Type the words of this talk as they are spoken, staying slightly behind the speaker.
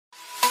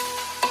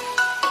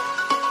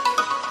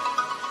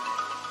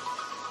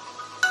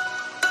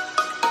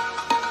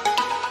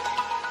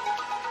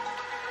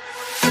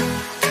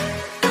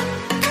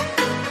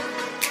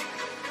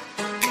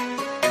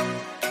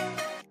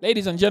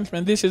Ladies and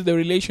gentlemen, this is the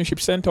Relationship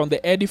Center on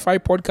the Edify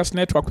Podcast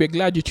Network. We're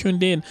glad you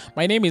tuned in.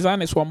 My name is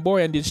Ernest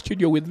Wamboye, and in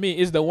studio with me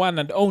is the one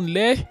and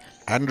only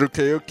Andrew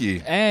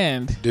Kariuki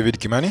and David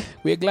Kimani.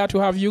 We're glad to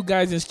have you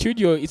guys in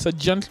studio. It's a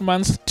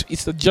gentleman's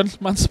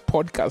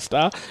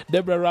podcast.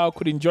 Deborah Rao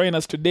couldn't join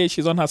us today.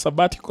 She's on her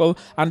sabbatical.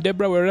 And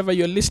Deborah, wherever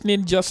you're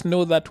listening, just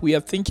know that we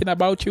are thinking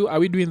about you. Are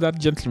we doing that,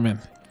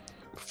 gentlemen?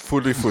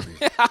 Fully.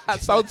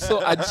 Sounds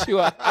so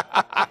unsure.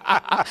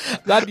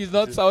 That is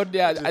not sound.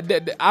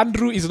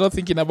 Andrew is not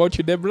thinking about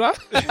you, Deborah.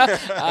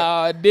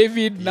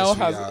 David now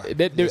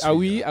yes,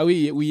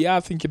 we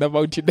are thinking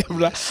about you,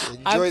 Deborah.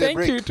 And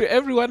thank you to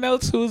everyone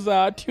else who's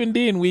tuned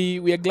in.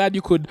 We are glad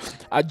you could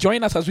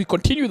join us as we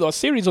continue with our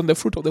series on the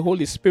fruit of the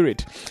Holy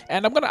Spirit.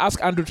 And I'm going to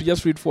ask Andrew to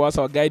just read for us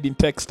our guiding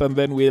text, and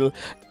then we'll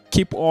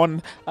keep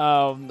on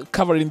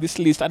covering this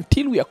list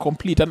until we are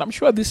complete. And I'm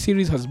sure this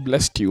series has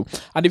blessed you.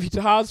 And if it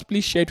has,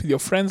 please share it with your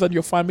friends and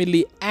your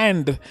family,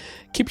 and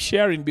keep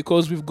sharing,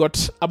 because we've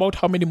got about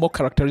how many more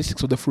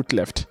characteristics of the fruit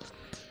left?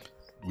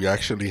 We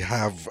actually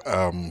have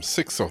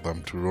 6 of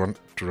them to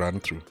run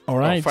through. All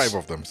right. 5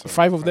 of them. Sorry.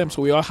 5 of them.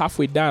 So we are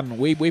halfway done,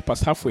 way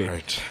past halfway.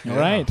 Right. All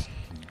right.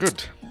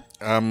 Good.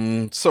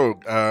 So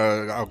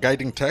our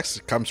guiding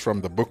text comes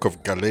from the book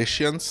of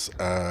Galatians,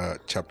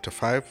 chapter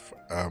 5,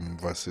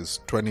 verses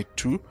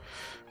 22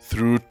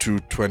 through to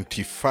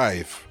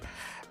 25.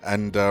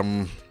 And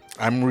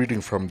I'm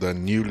reading from the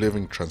New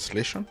Living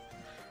Translation.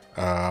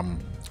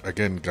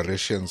 Again,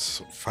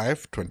 Galatians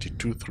 5,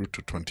 22 through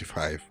to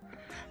 25,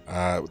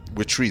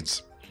 which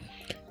reads,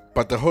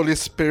 "But the Holy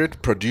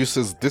Spirit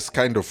produces this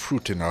kind of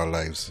fruit in our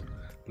lives: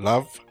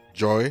 love,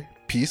 joy,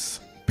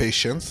 peace,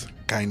 patience,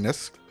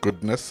 kindness,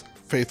 goodness,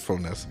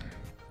 faithfulness,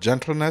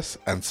 gentleness,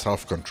 and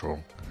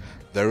self-control.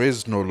 There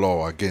is no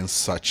law against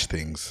such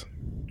things.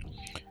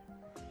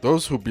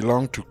 Those who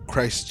belong to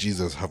Christ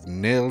Jesus have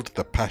nailed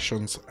the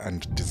passions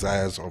and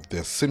desires of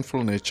their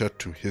sinful nature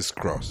to his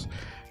cross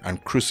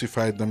and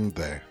crucified them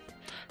there.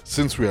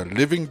 Since we are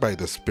living by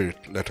the Spirit,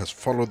 let us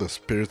follow the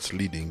Spirit's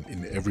leading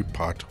in every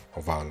part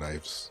of our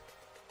lives."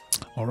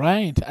 All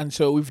right. And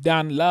so we've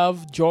done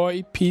love,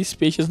 joy, peace,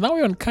 patience. Now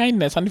we're on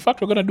kindness. And in fact,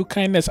 we're going to do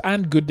kindness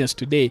and goodness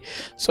today.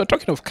 So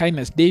talking of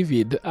kindness,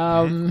 David,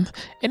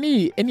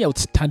 any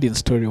outstanding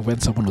story of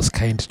when someone was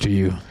kind to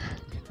you?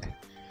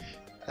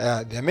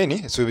 There are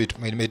many, so it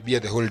might be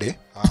the whole day.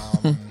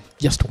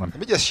 Just one. Let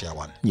me just share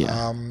one.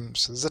 Yeah.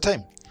 So there's a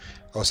time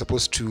I was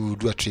supposed to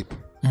do a trip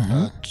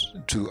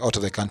to out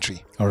of the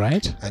country. All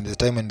right. And the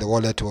time when the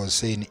wallet was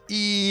saying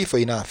E for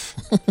enough.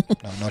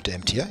 No, not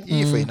empty.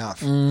 E for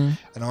enough. And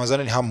I was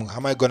wondering, how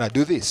am I going to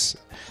do this?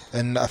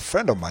 And a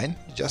friend of mine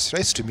just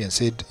writes to me and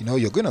said,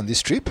 you're going on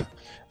this trip.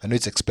 I know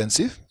it's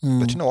expensive,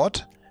 but you know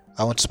what?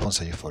 I want to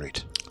sponsor you for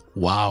it.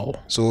 Wow.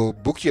 So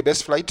book your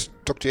best flight,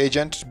 talk to your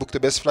agent, book the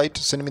best flight,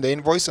 send me the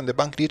invoice and the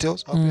bank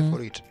details. I'll pay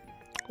for it.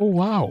 Oh,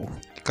 wow.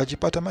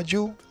 Kajipata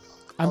Maju.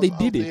 And they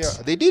did it.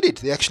 They did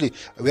it. We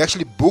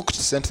actually booked,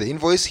 sent the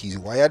invoice, he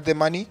wired the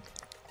money,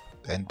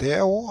 and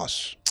there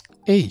was.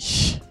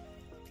 Eish.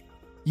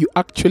 You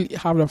actually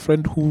have a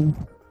friend who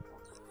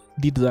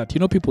did that.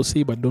 People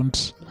say but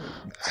don't.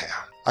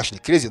 Actually,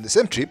 crazy. On the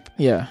same trip,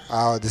 Yeah.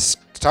 the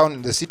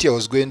city I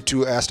was going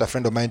to, I asked a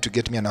friend of mine to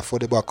get me an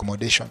affordable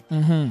accommodation.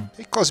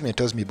 He calls me and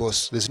tells me,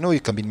 boss, there's no way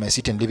you can be in my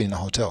city and live in a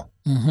hotel.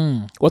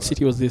 What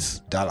city was this?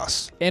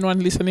 Dallas.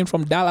 Anyone listening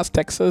from Dallas,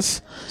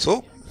 Texas?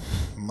 So,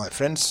 my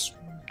friends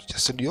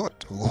just said,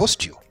 we'll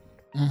host you,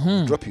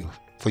 drop you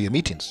for your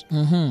meetings.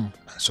 And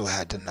so I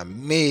had an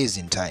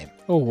amazing time.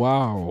 Oh,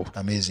 wow.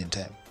 Amazing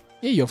time.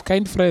 Yeah, you have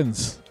kind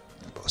friends.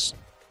 Boss.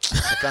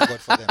 I thank God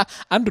for them.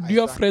 And do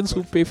you have friends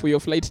who pay for your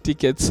flight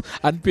tickets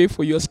and pay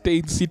for your stay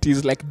in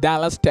cities like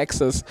Dallas,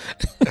 Texas?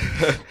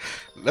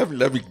 Let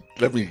me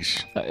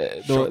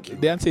No,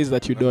 the answer is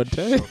that you don't.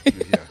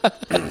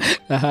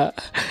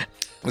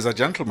 There's a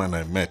gentleman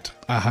I met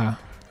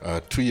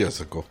 2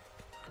 years ago,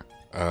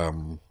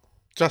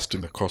 just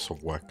in the course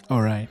of work.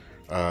 All right.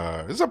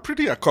 He's a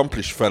pretty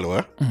accomplished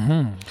fellow.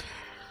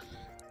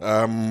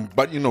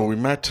 But we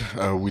met,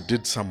 we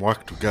did some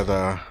work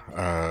together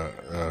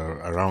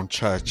around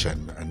church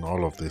and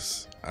all of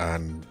this.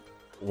 And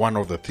one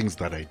of the things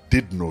that I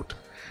did note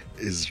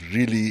is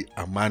really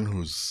a man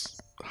who's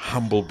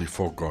humble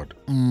before God.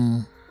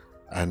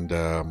 And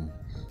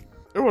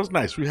it was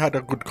nice. We had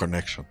a good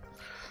connection.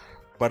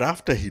 But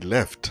after he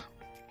left,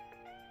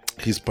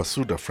 he's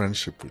pursued a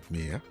friendship with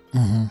me.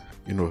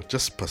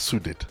 Just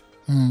pursued it.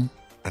 And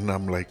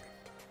I'm like,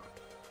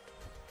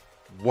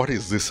 what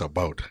is this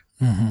about?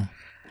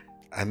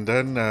 And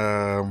then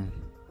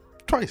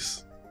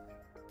twice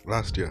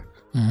last year,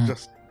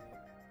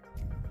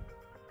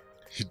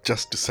 he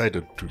just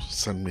decided to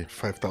send me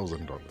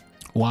 $5,000.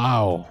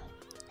 Wow.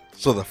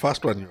 So the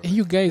first one, hey,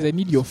 you guys, I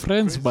need your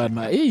friends, man.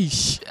 Hey,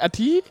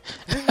 Ati.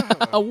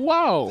 Yeah.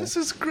 Wow. This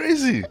is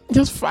crazy.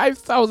 Just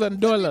 $5,000.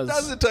 He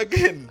does it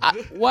again.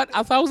 What?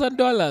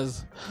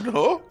 $1,000?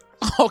 No.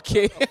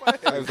 Okay.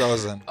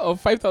 5,000. Oh,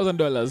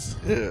 $5,000.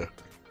 Yeah.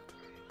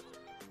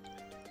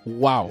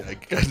 Wow. I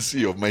can see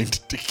your mind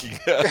ticking.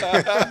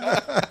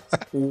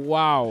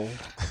 Wow.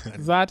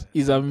 That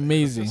is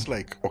amazing. It's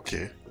like,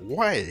 okay,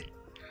 why?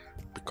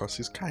 Because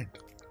he's kind.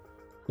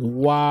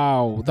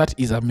 Wow, that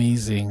is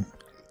amazing.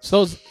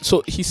 So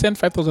he sent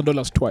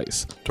 $5,000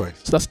 twice. So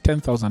that's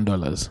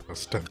 $10,000.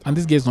 That's 10. And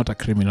this guy is not a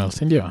criminal.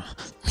 Send you.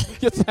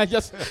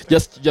 just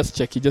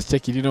check it. Just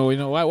check it. You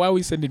know why are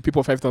we sending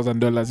people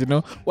 $5,000? You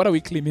know, what are we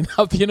cleaning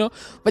up? You know,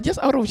 but just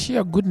out of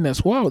sheer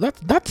goodness. Wow,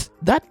 that's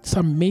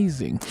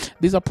amazing.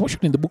 There's a portion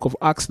in the book of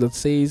Acts that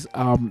says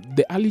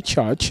the early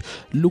church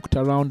looked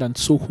around and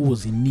saw who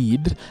was in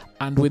need,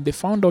 and when they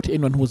found out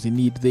anyone who was in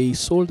need, they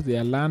sold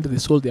their land, they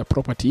sold their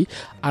property,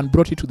 and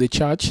brought it to the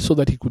church so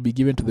that it could be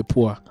given to the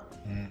poor.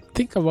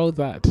 Think about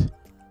that.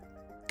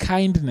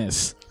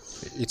 Kindness.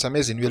 It's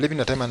amazing. We are living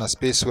in a time and a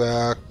space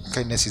where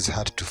kindness is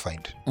hard to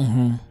find.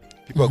 Mm-hmm.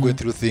 People are going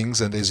through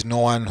things and there's no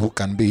one who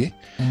can be.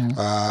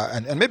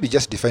 And maybe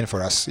just define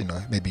for us,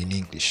 maybe in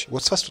English.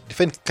 What's first?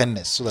 Define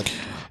kindness so that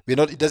we're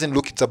not. It doesn't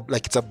look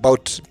like it's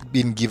about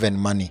being given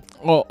money.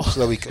 Oh,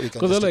 so that we can.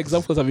 Because all the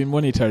examples have been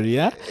monetary.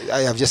 Yeah, I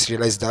have just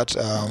realized that.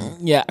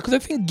 Yeah, because I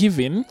think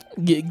giving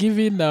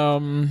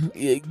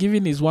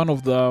is one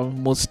of the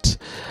most.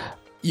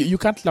 You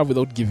can't love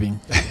without giving,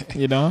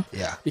 Yeah.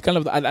 You can't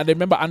love that. And I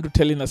remember Andrew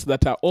telling us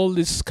that all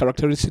these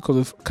characteristics of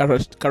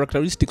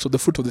the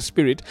fruit of the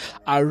Spirit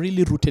are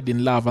really rooted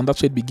in love, and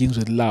that's why it begins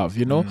with love,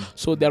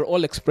 So they're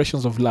all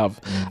expressions of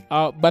love.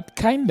 But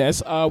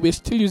kindness, we're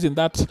still using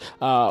that.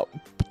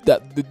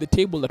 The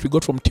table that we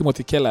got from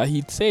Timothy Keller,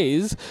 he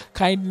says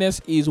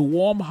kindness is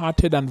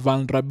warm-hearted and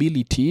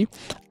vulnerability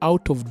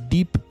out of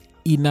deep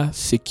inner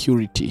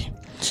security.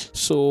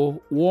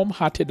 So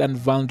warm-hearted and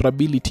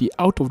vulnerability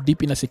out of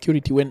deep inner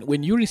security.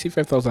 When you receive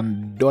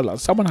 $5,000,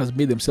 someone has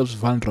made themselves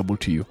vulnerable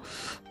to you.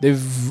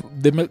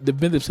 They've made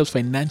themselves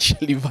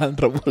financially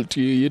vulnerable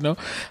to you.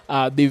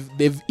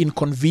 They've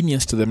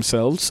inconvenienced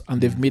themselves,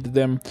 and they've made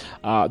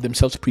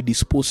themselves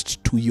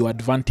predisposed to your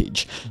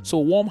advantage. So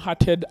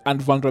warm-hearted and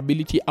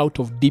vulnerability out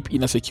of deep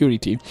inner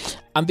security,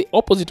 and the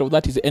opposite of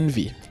that is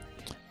envy,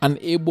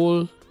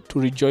 unable to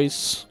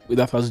rejoice with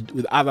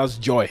others'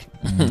 joy.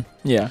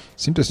 Yeah,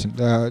 it's interesting.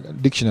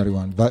 Dictionary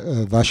one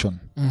version.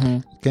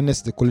 Kindness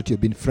is the quality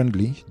of being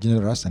friendly,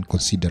 generous, and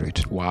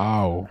considerate.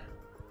 Wow.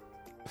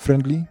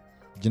 Friendly,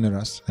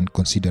 generous, and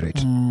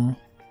considerate. And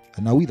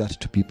are we that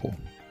to people?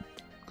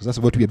 Because that's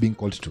what we are being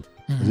called to.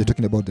 As we're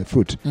talking about the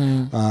fruit,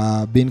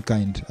 being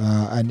kind,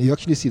 and you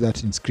actually see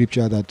that in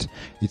Scripture that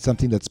it's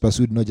something that's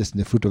pursued not just in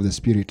the fruit of the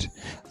Spirit.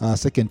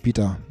 2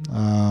 Peter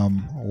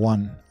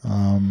 1.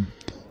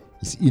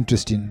 It's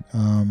interesting.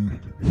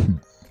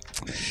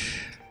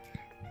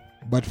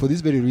 But for this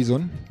very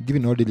reason,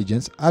 giving all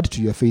diligence, add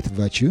to your faith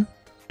virtue,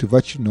 to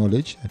virtue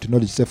knowledge, and to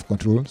knowledge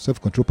self-control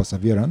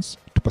perseverance,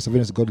 to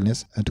perseverance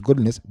godliness, and to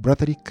godliness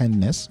brotherly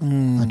kindness,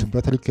 and to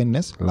brotherly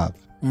kindness love.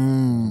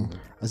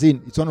 As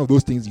in, it's one of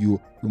those things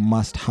you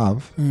must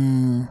have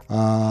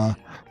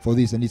for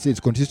this. And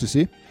it continues to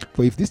say,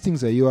 for if these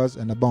things are yours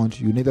and abound,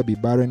 you will neither be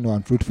barren nor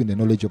unfruitful in the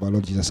knowledge of our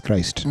Lord Jesus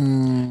Christ.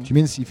 Which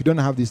means if you don't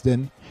have this,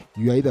 then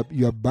you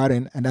are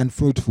barren and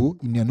unfruitful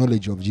in your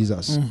knowledge of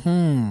Jesus.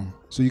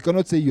 So you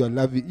cannot say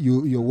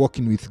you're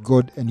walking with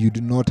God and you do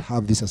not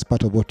have this as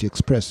part of what you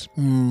express.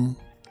 And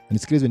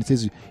it's crazy when it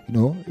says,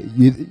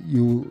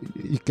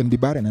 you can be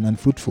barren and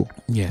unfruitful.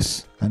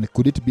 Yes. And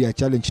could it be a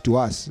challenge to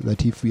us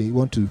that if we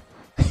want to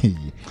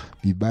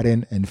be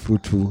barren and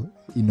fruitful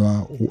in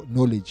our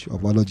knowledge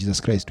of our Lord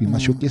Jesus Christ, we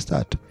must showcase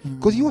that.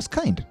 Because he was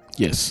kind.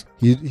 Yes.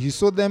 He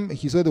saw them,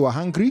 he saw they were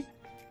hungry.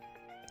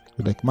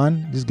 He's like,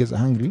 man, these guys are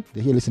hungry.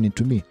 They're here listening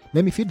to me.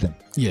 Let me feed them.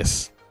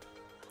 Yes.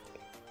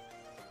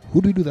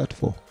 Who do we do that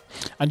for?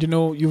 And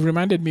you've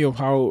reminded me of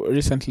how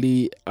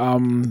recently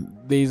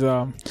there's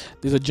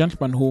a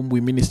gentleman whom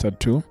we ministered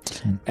to,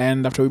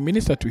 and after we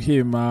ministered to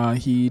him,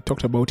 he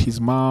talked about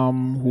his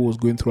mom who was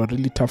going through a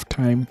really tough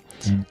time,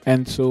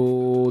 and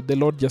so the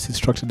Lord just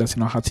instructed us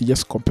in our hearts. He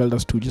just compelled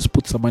us to just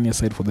put some money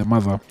aside for the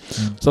mother.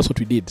 So that's what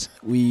we did.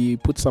 We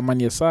put some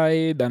money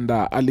aside, and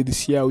early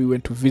this year we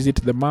went to visit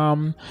the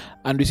mom,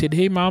 and we said,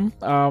 "Hey, mom,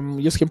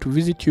 we just came to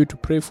visit you, to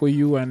pray for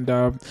you, and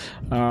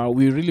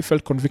we really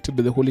felt convicted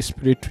by the Holy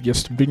Spirit to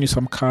just bring you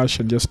some cash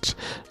and just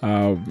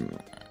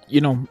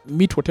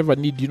meet whatever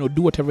need,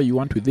 do whatever you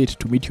want with it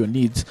to meet your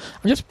needs,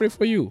 and just pray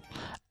for you."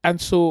 And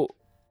so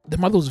the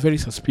mother was very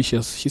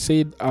suspicious. She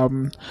said,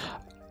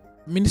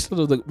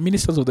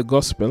 ministers of the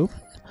gospel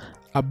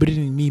are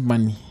bringing me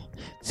money.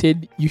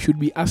 Said you should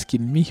be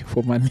asking me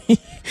for money,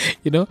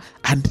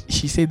 and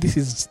she said this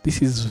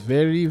is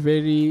very,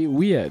 very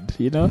weird,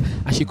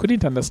 and she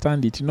couldn't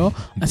understand it,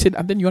 I said,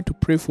 and then you want to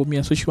pray for me,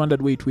 and so she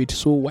wondered, wait,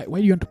 so why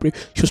do you want to pray?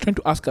 She was trying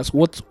to ask us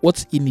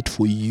what's in it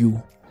for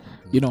you.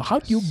 How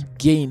do you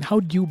gain? How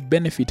do you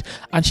benefit?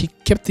 And she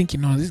kept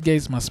thinking, these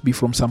guys must be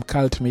from some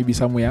cult, maybe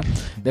somewhere.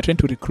 They're trying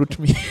to recruit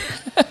me.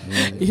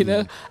 You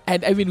know,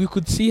 and I mean, we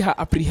could see her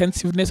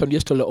apprehensiveness, and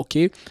just told her,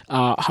 okay,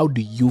 how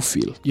do you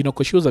feel? You know,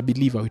 because she was a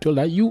believer. We told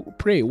her, you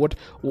pray. What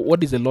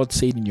is the Lord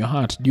saying in your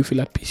heart? Do you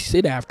feel at peace? She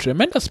said, I have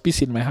tremendous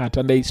peace in my heart,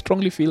 and I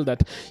strongly feel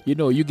that, you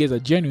know, you guys are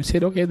genuine. We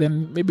said, okay,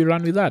 then maybe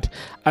run with that.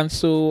 And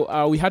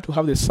so we had to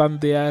have the son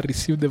there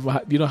receive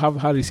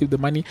have her receive the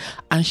money,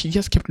 and she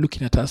just kept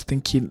looking at us,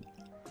 thinking,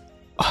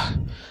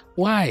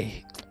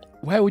 why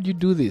would you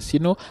do this? You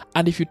know,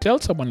 and if you tell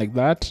someone like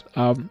that,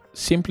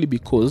 simply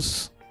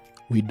because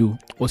we do,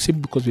 or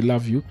simply because we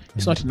love you,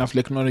 it's not enough.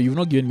 Like, no, you've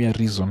not given me a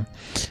reason.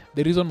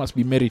 The reason must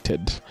be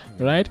merited,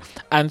 right?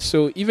 And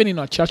so even in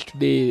our church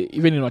today,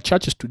 even in our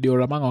churches today,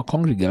 or among our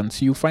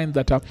congregants, you find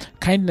that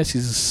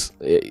kindness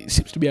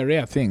seems to be a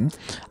rare thing.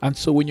 And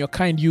so when you're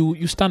kind,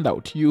 you stand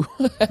out. You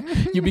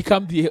you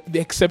become the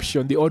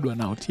exception, the odd one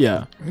out.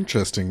 Yeah.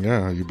 Interesting.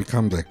 Yeah, you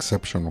become the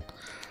exception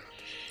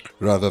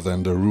rather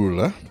than the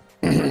rule.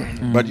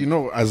 But you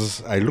know,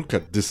 as I look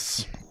at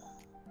this,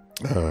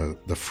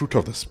 the fruit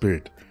of the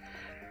Spirit,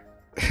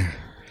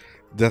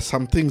 there's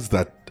some things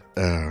that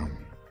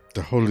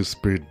the Holy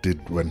Spirit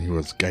did when he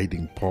was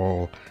guiding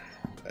Paul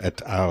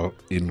et al.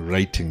 In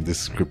writing this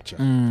scripture.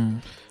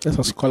 That's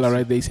a scholar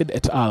right there. He said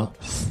et al.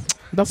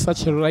 That's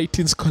such a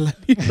writing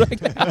scholarly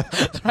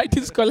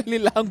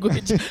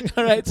language.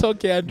 All right, it's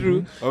okay,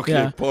 Andrew. Okay,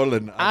 yeah. Paul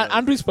and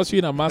Andrew is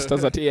pursuing a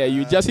master's at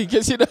AIU, just in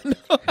case you don't know.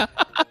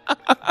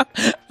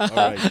 All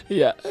right.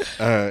 Yeah.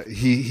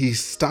 He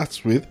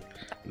starts with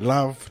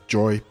love,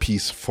 joy,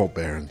 peace,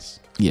 forbearance.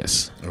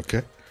 Yes.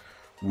 Okay.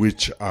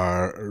 Which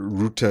are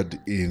rooted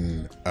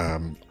in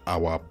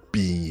our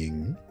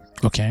being.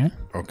 Okay.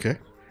 Okay.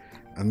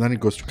 And then it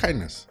goes to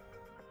kindness,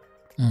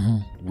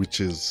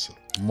 which is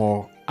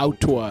more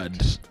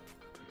outward.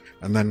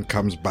 And then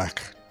comes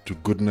back to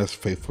goodness,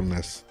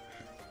 faithfulness,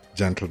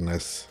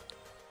 gentleness,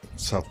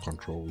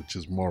 self-control, which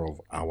is more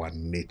of our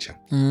nature.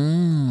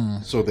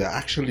 So they're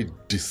actually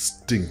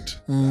distinct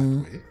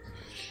that way.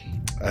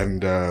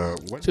 And so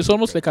it's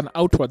almost like an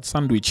outward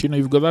sandwich. You know,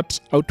 you've got that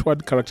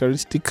outward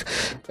characteristic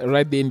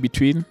right there in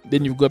between.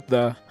 Then you've got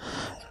the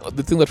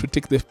thing that we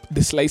take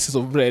the slices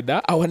of bread,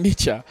 our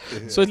nature.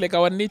 Yeah. So it's like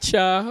our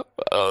nature,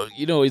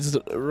 is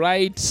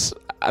right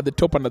at the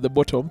top and at the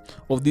bottom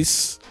of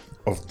this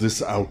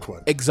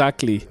outward.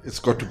 Exactly. It's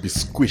got to be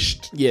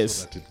squished. Yes.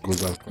 So that it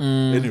goes out.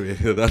 Anyway,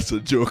 that's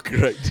a joke,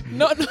 right?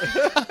 No.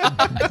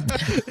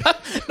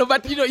 No,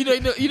 but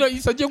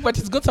it's a joke, but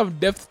it's got some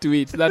depth to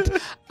it.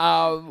 That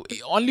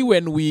only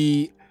when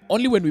we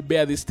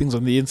bear these things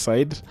on the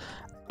inside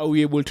are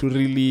we able to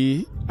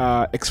really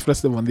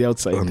express them on the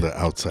outside. On the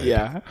outside.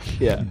 Yeah.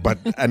 But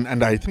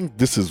and I think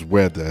this is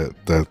where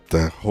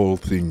the whole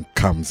thing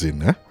comes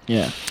in.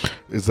 Yeah.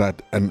 Is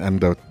that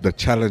and the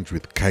challenge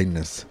with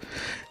kindness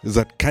is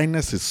that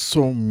kindness is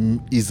so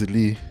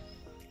easily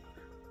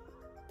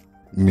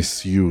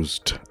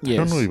misused. Yes.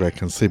 I don't know if I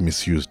can say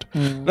misused.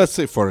 Let's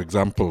say, for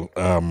example,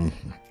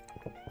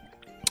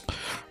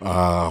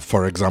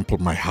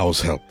 my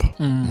house help,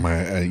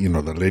 my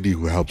the lady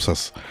who helps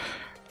us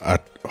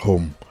at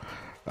home.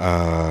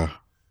 I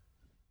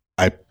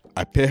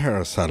pay her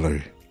a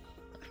salary.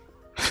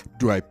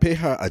 Do I pay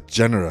her a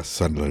generous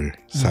salary?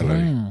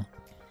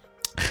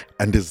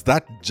 And is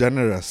that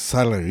generous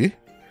salary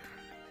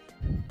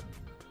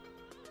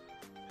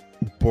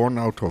born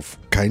out of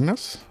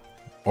kindness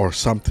or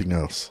something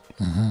else?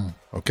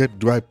 Okay,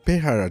 do I pay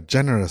her a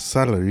generous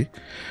salary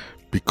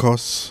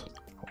because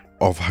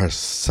of her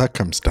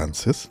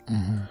circumstances?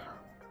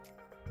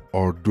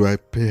 Or do I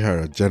pay her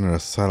a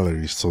generous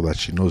salary so that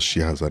she knows she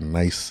has a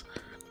nice,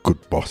 good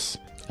boss?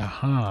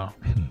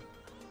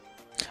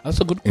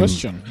 That's a good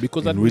question,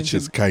 because that which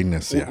is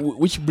kindness,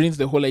 which brings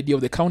the whole idea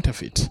of the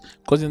counterfeit.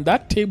 Because in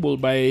that table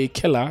by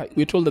Keller,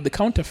 we're told that the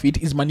counterfeit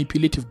is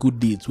manipulative good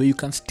deeds, where you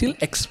can still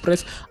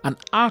express an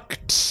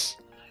act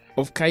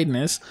of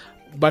kindness,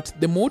 but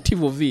the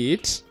motive of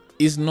it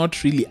is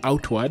not really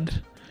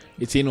outward;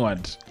 it's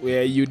inward,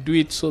 where you do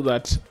it so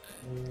that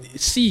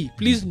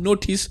please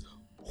notice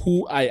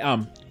who I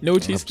am.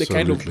 Notice the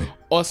kind of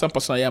awesome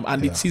person I am,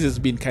 and it ceases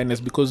being kindness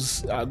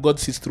because God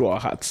sees through our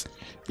hearts.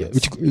 Yes.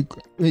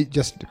 Which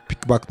just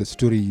pick back the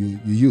story you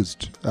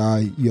used.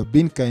 You're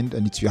being kind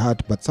and it's your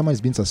heart, but someone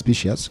is being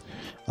suspicious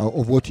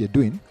of what you're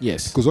doing.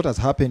 Yes. Because what has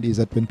happened is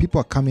that when people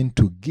are coming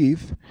to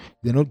give,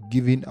 they're not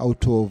giving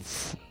out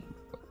of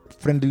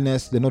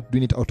friendliness, they're not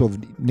doing it out of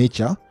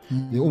nature.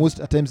 They almost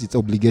at times it's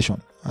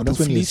obligation. And that's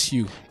when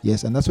you.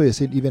 Yes, and that's why you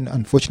said even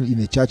unfortunately in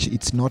the church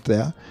it's not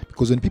there,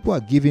 because when people are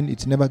giving,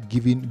 it's never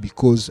given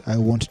because I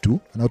want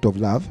to and out of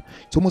love.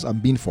 It's almost I'm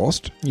being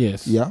forced.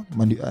 Yes. Yeah,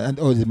 and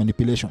or the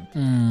manipulation.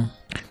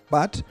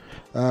 But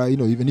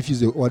even if you use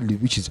the word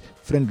which is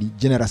friendly,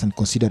 generous, and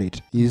considerate,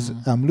 is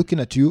I'm looking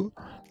at you.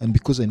 And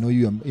because I know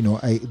you,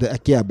 I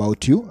care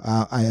about you.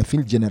 I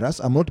feel generous.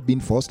 I'm not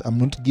being forced. I'm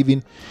not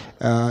giving,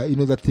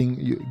 that thing.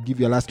 You give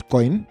your last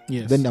coin.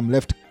 Yes. Then I'm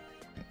left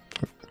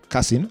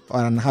cursing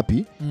or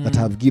unhappy that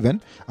I have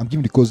given. I'm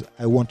giving because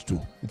I want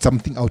to. It's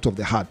something out of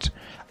the heart.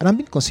 And I'm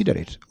being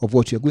considerate of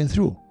what you're going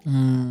through.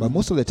 But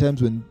most of the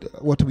times when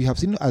what we have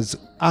seen as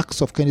acts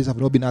of kindness have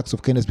not been acts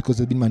of kindness because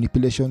there's been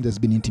manipulation, there's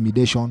been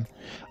intimidation.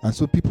 And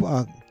so people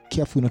are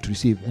careful not to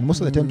receive. And most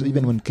of the times,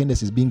 even when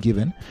kindness is being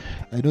given,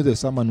 I know there's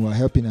someone who are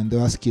helping and they're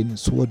asking,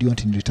 so what do you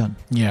want in return?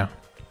 Yeah.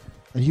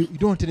 And you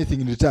don't want anything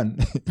in return.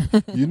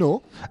 I've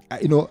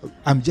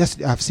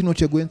seen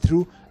what you're going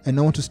through and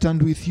I want to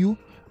stand with you.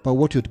 But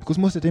because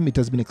most of the time it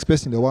has been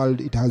expressed in the world,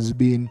 it has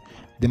been,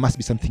 there must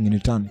be something in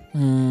return.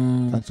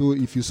 And so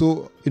if you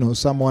saw,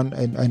 someone,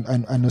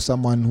 and I know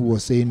someone who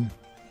was saying,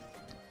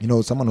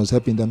 someone was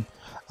helping them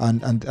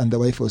and the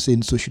wife was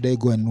saying, so should I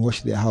go and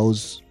wash their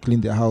house,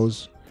 clean their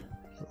house?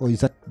 Or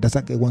does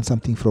that guy want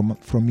something from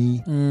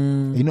me?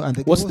 And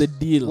what's the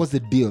deal? What's the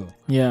deal?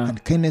 Yeah.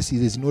 And kindness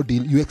is no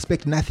deal. You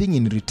expect nothing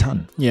in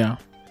return. Yeah.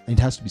 And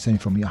it has to be something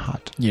from your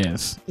heart.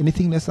 Yes.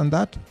 Anything less than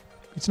that,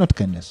 it's not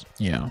kindness.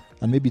 Yeah.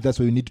 And maybe that's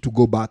why you need to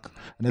go back.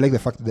 And I like the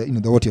fact that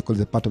the what you call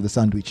the part of the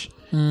sandwich,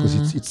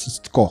 because it's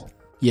core.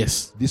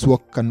 Yes. This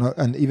work cannot,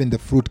 and even the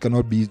fruit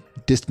cannot be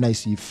taste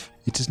nice if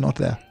it is not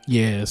there.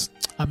 Yes.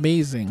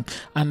 Amazing.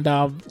 And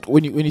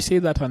when you say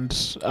that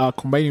and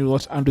combining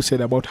what Andrew said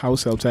about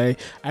house helps, I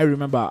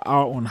remember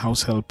our own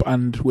house help.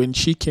 And when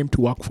she came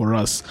to work for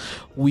us,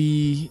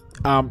 she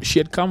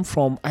had come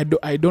from, I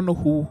don't know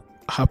who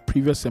her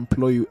previous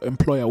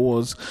employer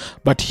was,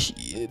 but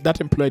that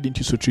employer didn't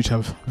used to treat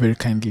her very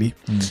kindly.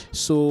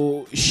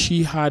 So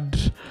she had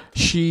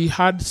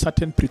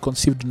certain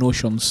preconceived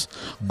notions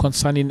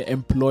concerning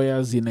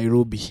employers in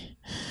Nairobi.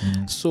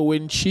 So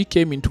when she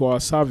came into our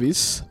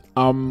service,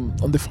 on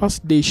the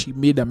first day she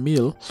made a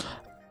meal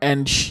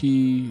and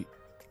she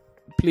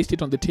placed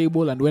it on the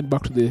table and went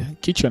back to the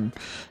kitchen.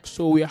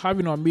 So we are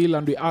having our meal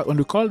and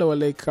we called her,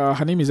 like,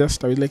 her name is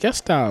Esther. We're like,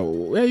 Esther,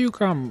 where you?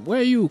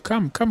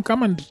 Come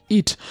and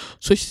eat.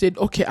 So she said,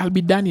 okay, I'll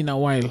be done in a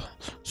while.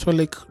 So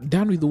like,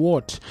 done with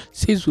what?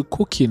 Says we're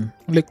cooking.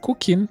 I'm like,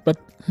 cooking? But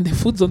the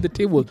food's on the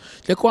table.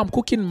 Like, oh, I'm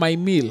cooking my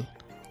meal.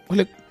 I'm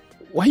like,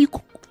 why you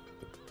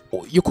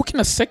you're cooking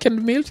a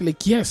second meal? She's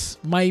like, yes,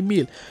 my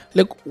meal.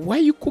 Like, why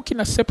are you cooking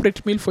a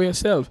separate meal for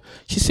yourself?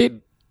 She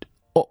said,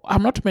 oh,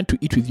 I'm not meant to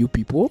eat with you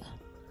people.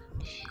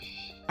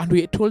 And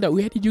we told her,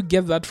 where did you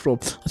get that from?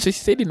 So she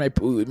said, in my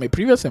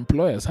previous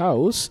employer's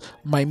house,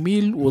 my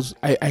meal was,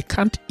 I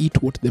can't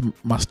eat what the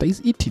master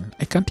is eating.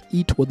 I can't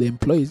eat what the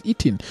employee is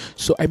eating.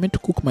 So I meant to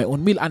cook my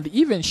own meal. And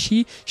even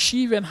she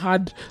even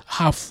had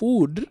her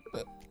food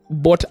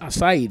bought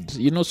aside,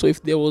 so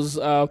if there was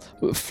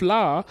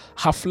flour,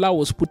 her flour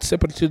was put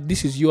separately.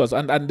 This is yours,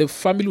 and the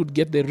family would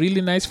get the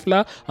really nice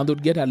flour and they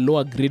would get a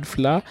lower grade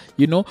flour,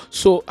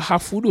 so her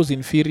food was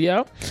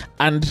inferior,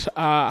 and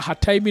her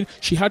timing,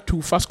 she had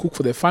to first cook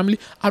for the family.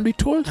 And we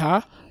told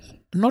her,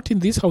 not in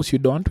this house you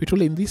don't. We told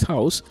her, in this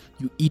house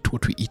you eat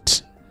what we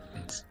eat.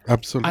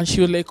 Absolutely. And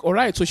she was like, all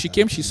right. So she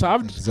came, she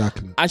served.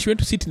 Exactly. And she went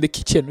to sit in the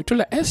kitchen. We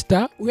told her,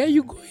 Esther, where are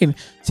you going?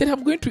 She said,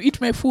 I'm going to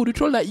eat my food. We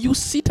told her, you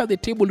sit at the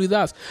table with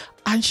us.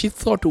 And she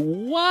thought,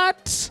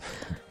 what?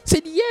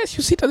 Said, yes,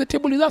 you sit at the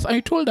table with us. And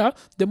we told her,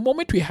 the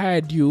moment we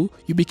hired you,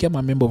 you became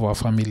a member of our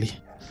family.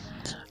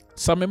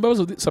 Some members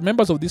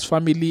of this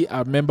family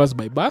are members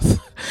by birth.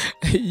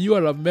 You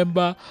are a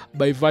member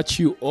by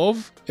virtue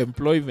of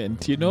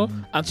employment,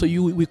 and so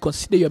we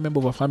consider you a member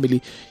of our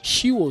family.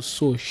 She was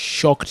so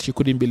shocked, she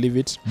couldn't believe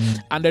it.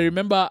 And I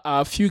remember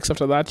a few weeks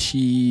after that,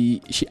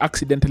 she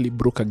accidentally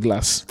broke a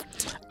glass,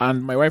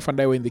 and my wife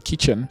and I were in the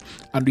kitchen,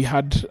 and we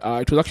had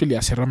it was actually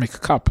a ceramic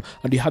cup,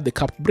 and we had the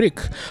cup break,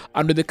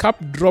 and when the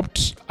cup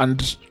dropped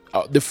and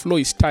the floor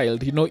is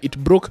tiled,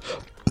 it broke.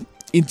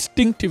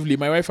 Instinctively,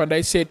 my wife and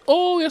I said,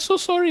 oh, we're so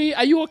sorry,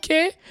 are you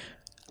okay?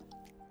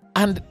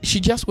 And she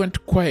just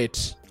went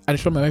quiet, and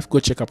I told my wife, go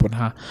check up on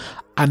her.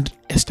 And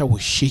Esther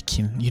was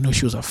shaking,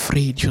 she was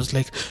afraid. She was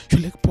like,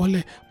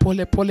 pole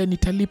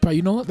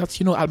nitalipa,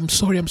 that's, I'm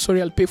sorry,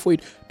 I'll pay for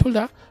it. Told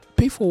her,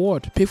 pay for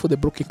what? Pay for the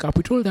broken cup.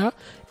 We told her,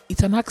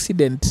 it's an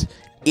accident.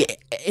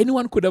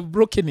 Anyone could have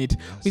broken it.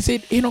 We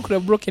said anyone could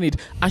have broken it,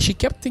 and she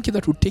kept thinking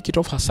that we'd take it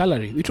off her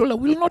salary. We told her,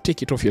 we will not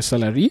take it off your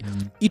salary.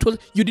 It was,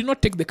 you did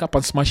not take the cup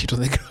and smash it on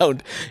the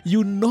ground.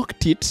 You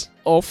knocked it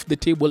off the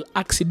table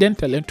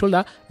accidentally, and told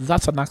her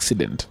that's an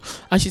accident.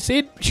 And she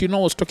said, she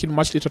was talking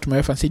much later to my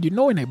wife and said,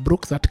 when I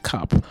broke that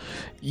cup,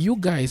 you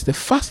guys, the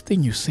first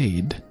thing you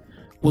said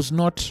was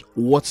not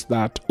what's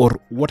that or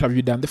what have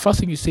you done. The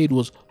first thing you said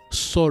was,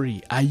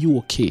 sorry, are you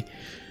okay?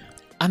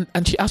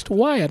 And she asked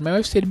why, and my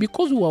wife said,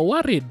 because we were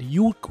worried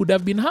you could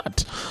have been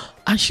hurt.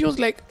 And she was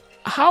like,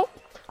 how?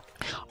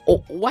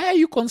 Oh, why are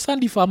you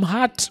concerned if I'm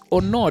hurt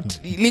or not?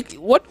 Like,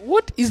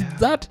 what is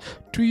that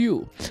to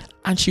you?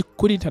 And she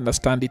couldn't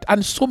understand it.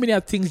 And so many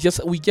other things,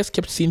 we just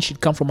kept seeing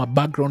she'd come from a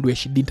background where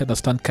she didn't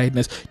understand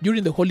kindness.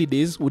 During the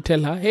holidays, we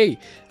tell her, hey,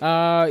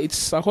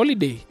 it's a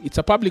holiday. It's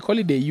a public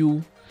holiday.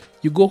 You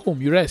go home,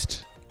 you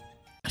rest.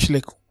 And she's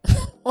like,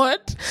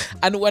 What?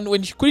 And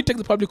when she couldn't take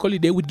the public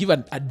holiday, would give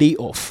a day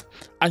off,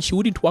 and she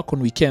wouldn't work on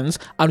weekends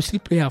and would still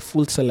pay her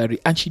full salary,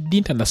 and she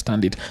didn't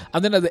understand it.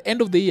 And then at the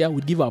end of the year,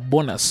 would give her a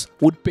bonus,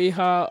 would pay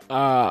her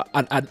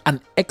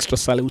an extra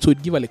salary, so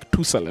we'd give her like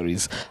 2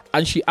 salaries.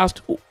 And she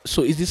asked, oh,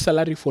 so is this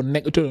salary for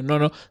next?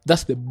 No,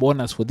 that's the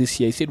bonus for this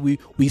year. He said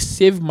we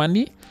save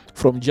money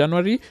from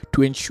January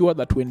to ensure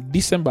that when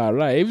December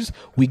arrives,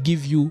 we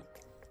give you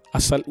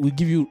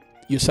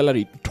your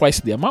salary twice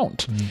the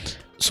amount.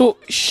 So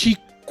she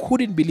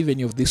couldn't believe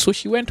any of this. So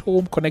she went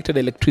home, connected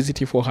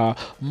electricity for her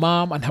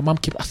mom, and her mom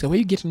kept asking, where are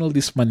you getting all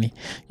this money?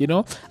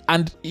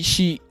 And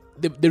the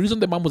reason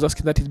the mom was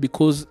asking that is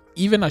because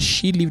even as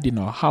she lived in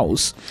our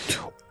house,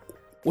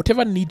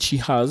 whatever need she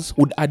has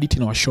would add it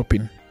in our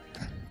shopping.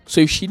 So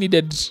if she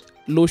needed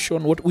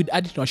lotion, what we'd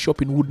add it in our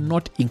shopping would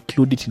not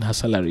include it in her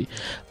salary.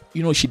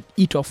 She'd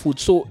eat her food.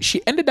 So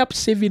she ended up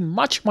saving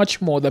much,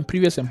 much more than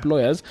previous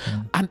employers.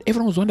 And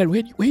everyone was wondering,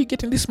 where are you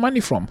getting this money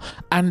from?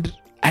 And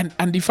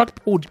in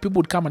fact, people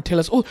would come and tell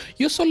us, oh,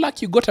 you're so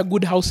lucky you got a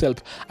good house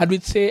help. And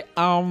we'd say,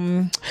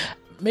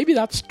 maybe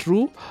that's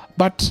true.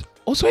 But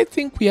also I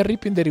think we are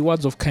reaping the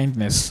rewards of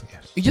kindness.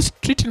 Yes. You're just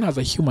treating her as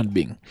a human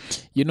being.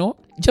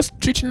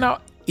 Just treating her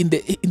in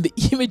the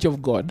image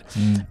of God.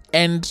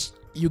 And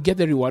you get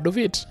the reward of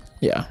it.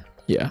 Yeah.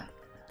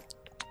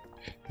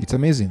 It's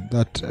amazing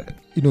that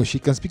she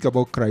can speak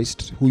about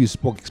Christ, who you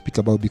speak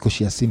about, because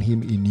she has seen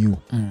him in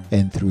you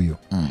and through you.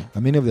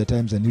 And many of the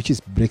times, and which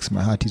breaks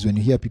my heart, is when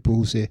you hear people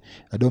who say,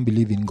 I don't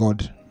believe in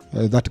God,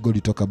 that God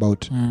you talk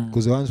about,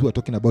 because the ones who are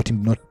talking about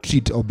him do not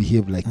treat or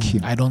behave like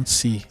him. I don't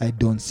see.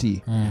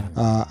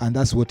 And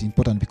that's what's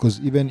important,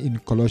 because even in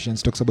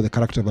Colossians talks about the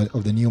character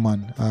of the new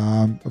man,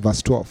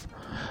 verse 12.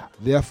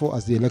 Therefore,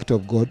 as the elect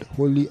of God,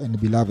 holy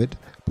and beloved,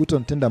 put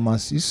on tender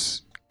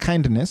mercies,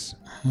 kindness,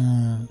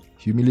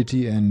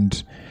 humility,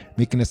 and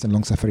meekness, and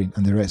long suffering,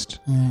 and the rest.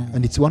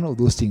 And it's one of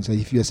those things. Like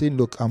if you are saying,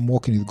 look, I'm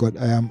walking with God,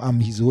 I'm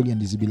his holy and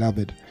his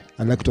beloved,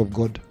 elect of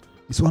God,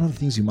 it's one of the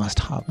things you must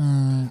have.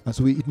 And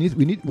so we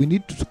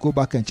need to go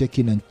back and check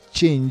in and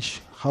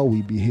change how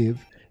we behave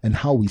and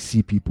how we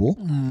see people,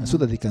 so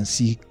that they can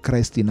see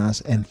Christ in us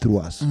and through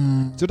us.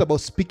 It's not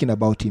about speaking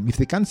about him. If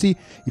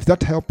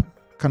that help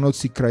cannot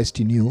see Christ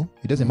in you,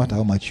 it doesn't matter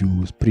how much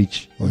you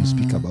preach or you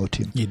speak about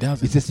him. It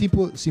doesn't. It's a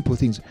simple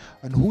things.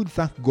 And who would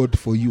thank God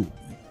for you?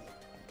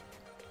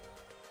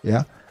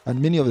 Yeah. And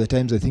many of the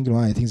times I think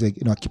one of the things I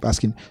keep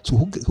asking, so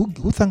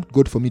who thanked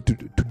God for me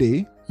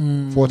today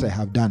for what I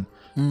have done?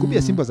 It could be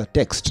as simple as a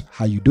text,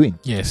 how you doing?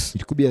 Yes.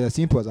 It could be as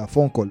simple as a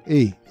phone call,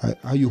 hey,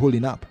 how you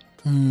holding up?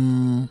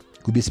 It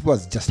could be as simple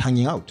as just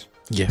hanging out.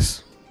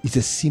 Yes. It's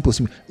a simple.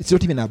 It's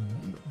not even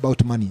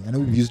about money. I know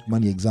we've used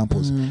money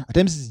examples. At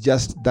times it's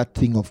just that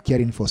thing of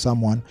caring for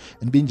someone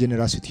and being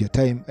generous with your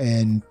time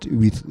and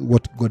with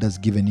what God has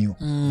given you.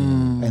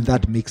 And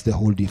that makes the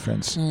whole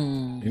difference.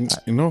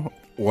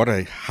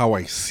 How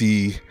I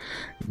see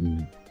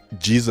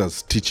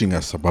Jesus teaching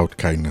us about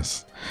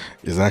kindness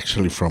is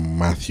actually from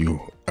Matthew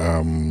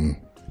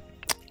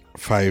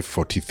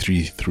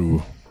 5:43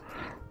 through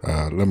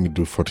let me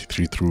do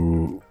 43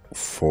 through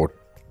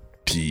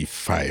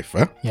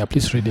 45. Yeah,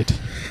 please read it.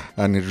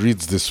 And it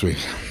reads this way.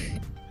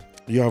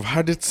 You have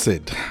heard it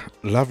said,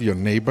 love your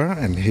neighbor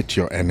and hate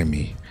your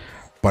enemy.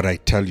 But I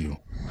tell you,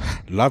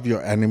 love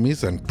your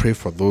enemies and pray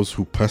for those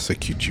who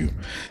persecute you,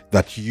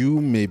 that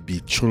you may be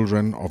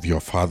children of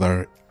your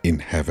Father in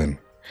heaven.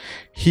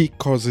 He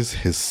causes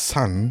his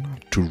sun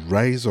to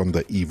rise on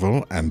the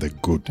evil and the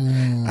good,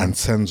 and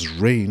sends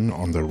rain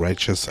on the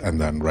righteous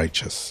and the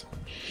unrighteous.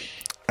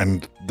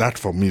 And that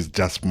for me is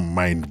just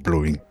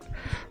mind-blowing.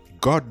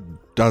 God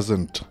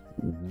doesn't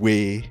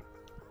weigh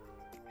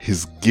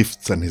his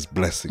gifts and his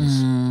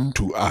blessings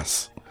to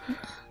us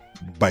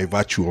by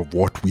virtue of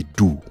what we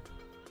do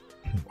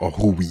or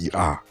who we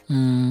are.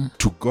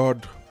 To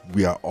God,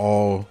 we are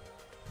all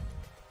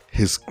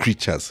his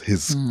creatures,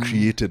 his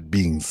created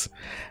beings,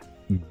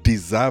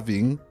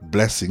 deserving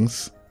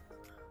blessings,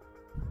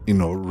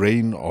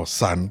 rain or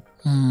sun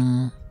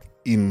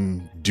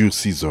in due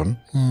season.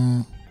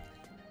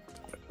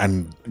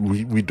 And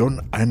we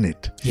don't earn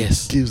it.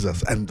 Yes. He gives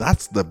us. And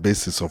that's the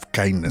basis of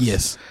kindness.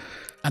 Yes.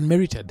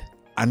 Unmerited.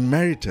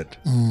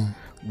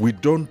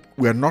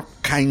 We are not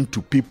kind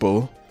to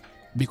people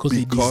because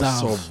they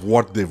deserve of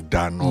what they've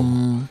done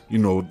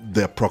or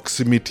their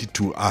proximity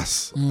to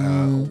us.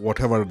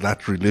 Whatever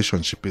that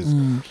relationship is,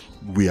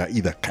 we are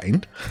either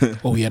kind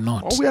or we are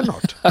not.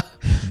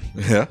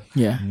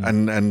 Yeah.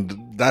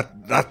 And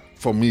that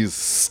for me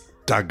is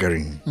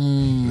staggering.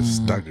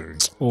 Staggering.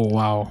 Oh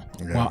wow.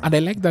 Yeah. Wow. And I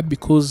like that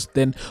because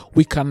then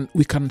we can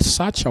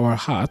search our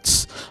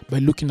hearts by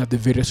looking at the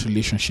various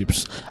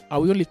relationships. Are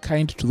we only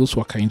kind to those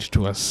who are kind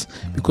to us?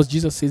 Because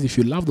Jesus says, if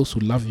you love those who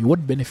love you,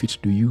 what benefits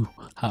do you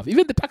have?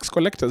 Even the tax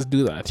collectors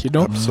do that,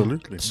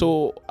 Absolutely.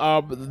 So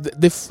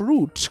the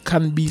fruit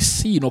can be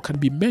seen or can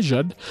be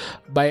measured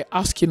by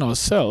asking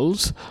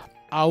ourselves,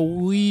 are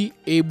we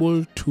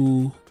able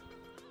to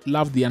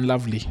love the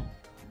unlovely?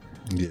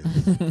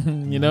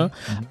 Yeah.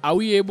 Are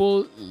we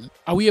able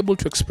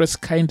to express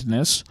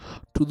kindness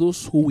to to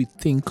those who we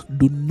think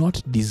do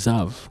not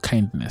deserve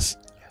kindness.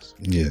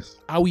 Yes.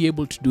 Are we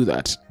able to do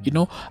that?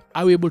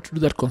 Are we able to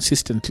do that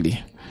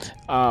consistently?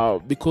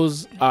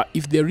 Because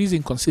if there is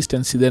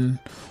inconsistency, then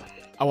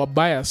our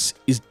bias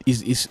is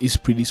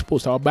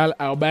predisposed. Our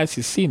bias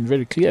is seen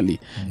very clearly.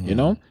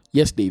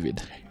 Yes,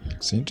 David.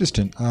 It's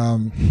interesting.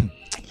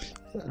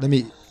 Let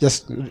me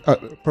just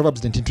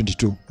Proverbs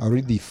 19:22. I'll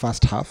read the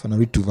first half and I'll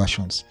read two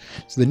versions.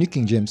 So the New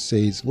King James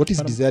says, "What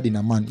is desired in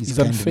a man is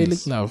unfailing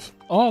love."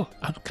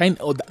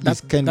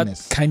 That's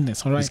kindness.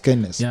 Kindness. All right. It's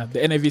kindness. Yeah.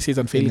 The NIV says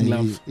unfailing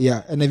love.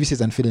 Yeah, NIV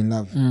says unfailing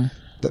love.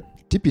 The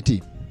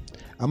TPT.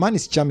 A man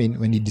is charming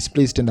when he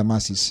displays tender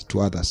mercies to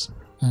others.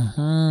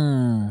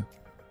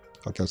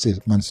 Okay, I'll say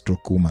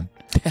man/woman.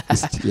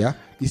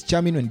 He's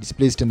charming when he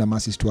displays tender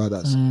mercies to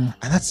others, and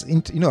that's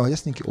I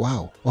just think,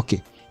 wow,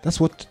 okay, that's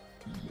what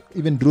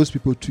even draws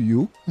people to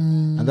you,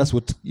 and that's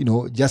what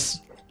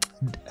just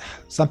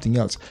something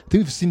else. I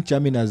think we've seen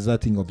charming as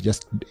that thing of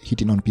just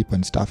hitting on people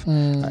and stuff,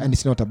 and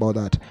it's not about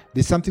that.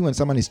 There's something when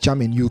someone is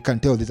charming, you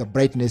can tell there's a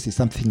brightness, there's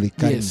something they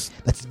carry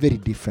that's very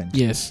different.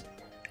 Yes.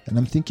 And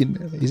I'm thinking,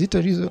 is it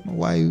a reason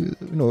why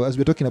as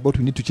we're talking about,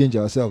 we need to change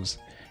ourselves?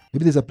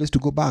 Maybe there's a place to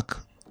go back.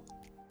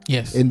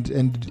 Yes.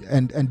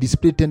 And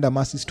display tender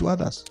mercies to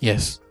others.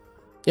 Yes.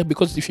 Yeah,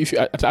 because if you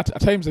at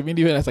times, I mean,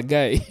 even as a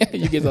guy,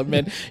 you guys are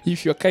men,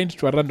 if you're kind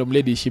to a random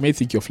lady, she may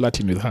think you're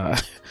flirting with her.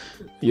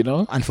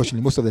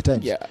 Unfortunately, most of the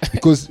time. Yeah.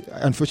 Because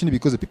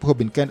the people who have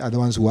been kind are the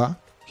ones who are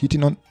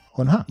hitting on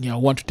her. Yeah,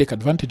 want to take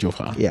advantage of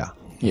her. Yeah.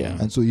 Yeah.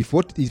 And so if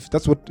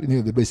that's what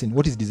the Bible is saying,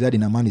 what is desired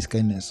in a man is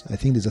kindness. I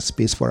think there's a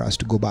space for us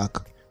to go back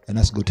and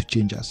us go to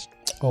change us.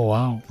 Oh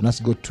wow. And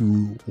us go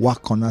to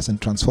work on us and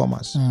transform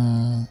us.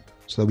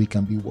 So that we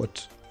can be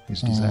what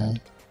is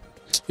desired.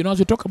 As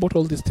we talk about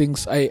all these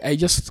things, I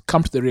just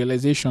come to the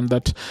realization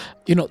that,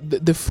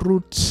 the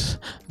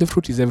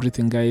fruit is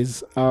everything,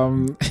 guys.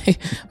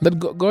 That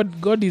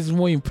God is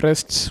more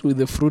impressed with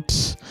the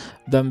fruit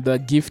than the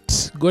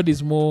gift. God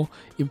is more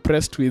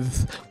impressed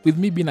with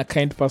me being a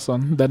kind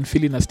person than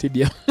filling a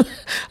stadium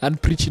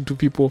and preaching to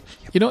people.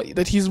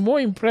 That He's more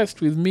impressed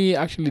with me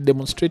actually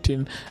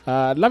demonstrating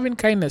loving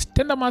kindness,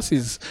 tender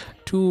mercies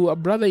to a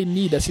brother in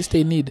need, a sister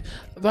in need,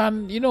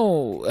 than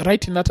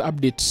writing that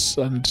updates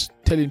and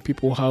telling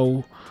people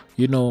how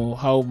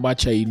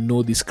much I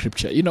know the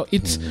scripture.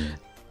 It's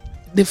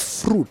the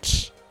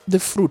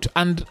fruit.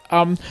 And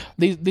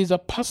there's a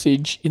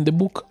passage in the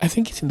book, I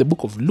think it's in the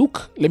book of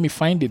Luke. Let me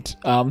find it,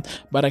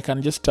 but I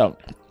can just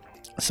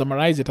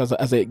summarize it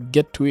as I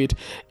get to it.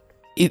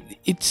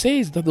 It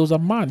says that there was a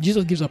man.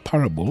 Jesus gives a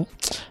parable,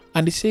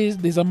 and it says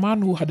there's a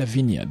man who had a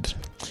vineyard,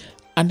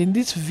 and in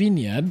this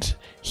vineyard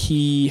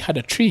he had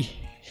a tree,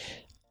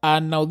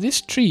 and now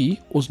this tree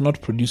was not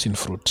producing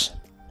fruit.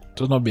 It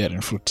was not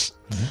bearing fruit.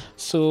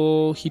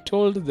 So he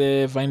told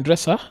the vine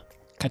dresser,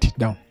 cut it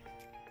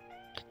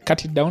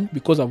down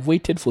because I've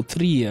waited for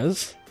 3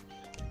 years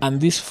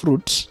and this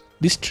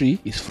tree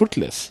is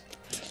fruitless.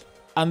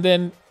 And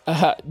then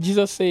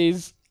Jesus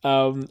says,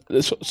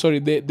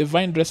 the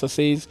vine dresser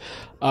says,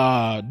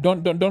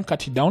 don't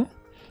cut it down.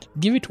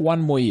 Give it 1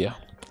 more year.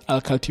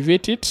 I'll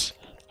cultivate it.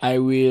 I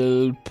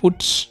will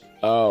put,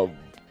 I'll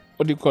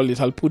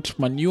put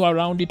manure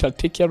around it. I'll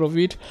take care of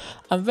it.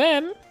 And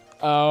then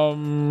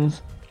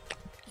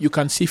you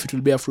can see if it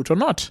will bear fruit or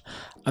not.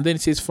 And then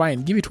it says,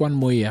 fine, give it 1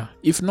 more year.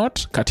 If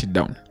not, cut it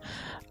down.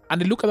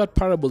 And look at that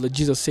parable that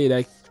Jesus said.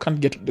 I can't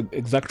get the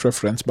exact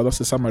reference, but that's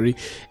the summary.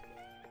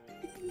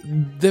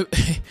 The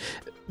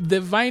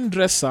vine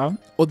dresser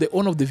or the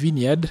owner of the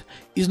vineyard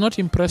is not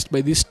impressed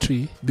by this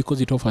tree because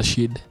it offers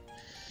shade.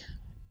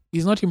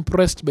 He's not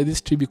impressed by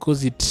this tree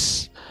because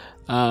it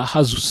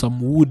has some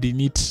wood in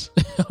it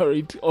or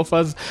it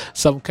offers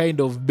some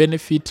kind of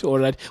benefit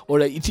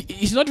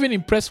he's not even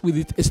impressed with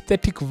its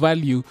aesthetic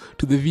value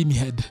to the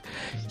vineyard.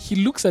 He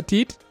looks at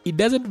it, it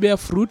doesn't bear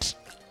fruit,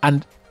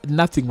 and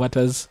nothing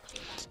matters.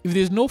 If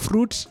there's no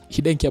fruit,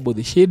 he didn't care about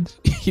the shade,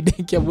 he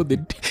didn't care about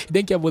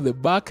the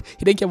bark,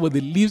 he didn't care about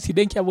the leaves, he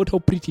didn't care about how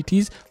pretty it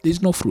is.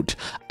 There's no fruit.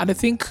 And I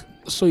think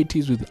so it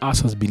is with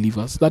us as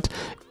believers, that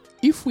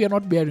if we are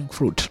not bearing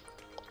fruit,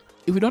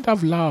 if we don't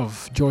have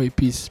love, joy,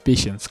 peace,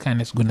 patience,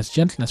 kindness, goodness,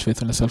 gentleness,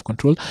 faithfulness,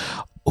 self-control,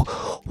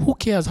 who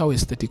cares how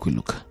aesthetic we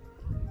look?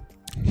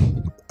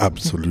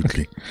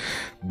 Absolutely.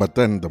 But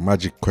then the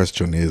magic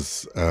question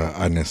is,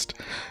 Ernest,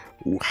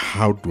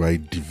 how do I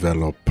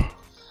develop?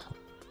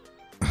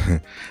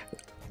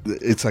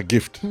 It's a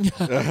gift.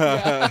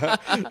 Yeah.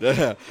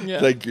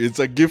 Like, it's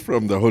a gift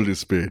from the Holy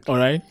Spirit. All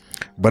right.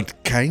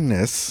 But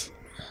kindness...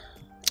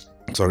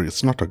 Sorry,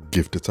 it's not a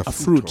gift. It's a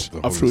fruit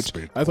of the Holy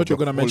Spirit. I thought you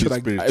were going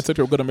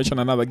to mention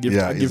another gift.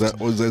 Yeah, it's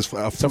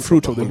a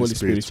fruit of the Holy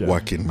Spirit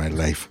work in my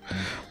life.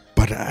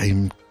 But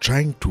I'm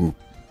trying to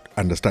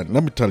understand.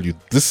 Let me tell you,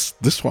 this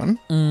one,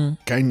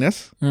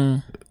 kindness,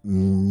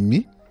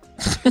 me.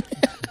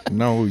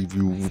 Now, if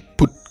you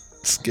put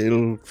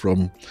scale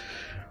from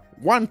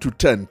 1 to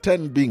 10,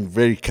 10 being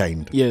very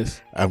kind.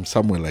 Yes. I'm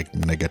somewhere like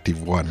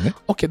 -1. Eh?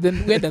 Okay,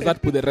 then where does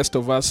that put the rest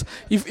of us?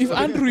 If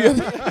Andrew,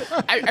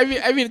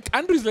 I mean,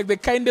 Andrew is like the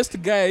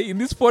kindest guy in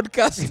this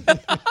podcast.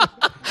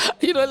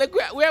 Like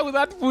where would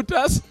that put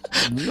us?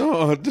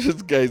 No,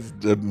 these guys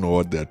don't know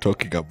what they're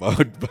talking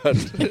about. But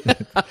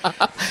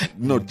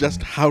no,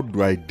 just how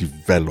do I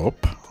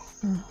develop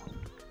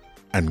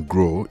and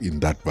grow in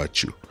that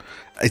virtue?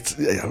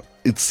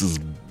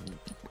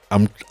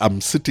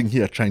 I'm sitting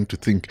here trying to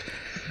think,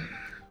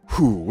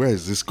 where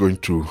is this going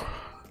to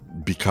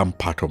become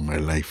part of my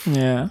life?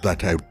 Yeah.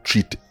 That I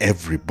treat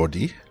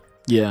everybody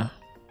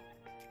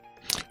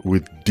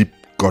with deep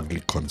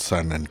godly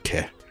concern and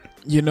care.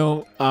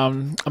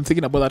 I'm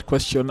thinking about that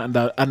question, and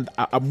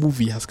a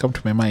movie has come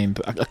to my mind,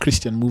 a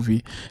Christian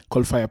movie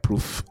called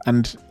Fireproof,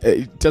 and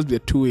it tells me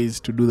 2 ways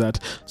to do that.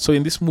 So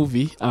in this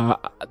movie,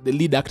 the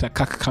lead actor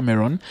Kirk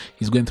Cameron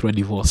is going through a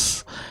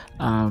divorce.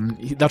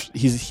 He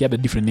had a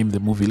different name in the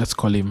movie. Let's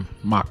call him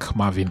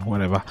Marvin,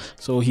 whatever.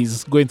 So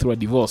he's going through a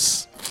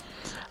divorce,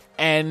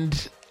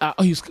 and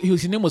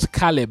his name was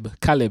Caleb,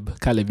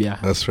 yeah.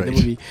 That's right. The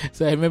movie.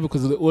 So I remember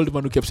because the old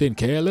man who kept saying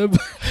Caleb.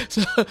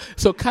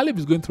 So Caleb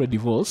is going through a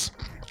divorce,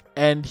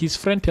 and his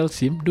friend tells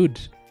him, dude,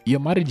 your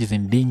marriage is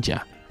in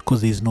danger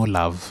because there is no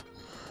love.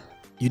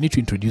 You need to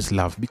introduce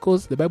love,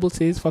 because the Bible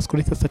says, 1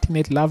 Corinthians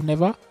 13:8, love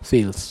never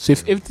fails. So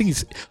if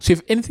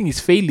anything is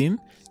failing,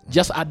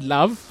 just add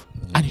love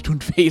and it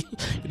won't fail.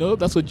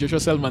 That's what Joshua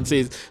Selman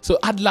says. So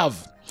add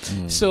love.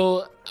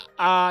 So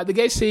the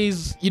guy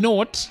says, you know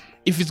what?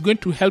 If it's going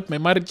to help my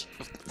marriage,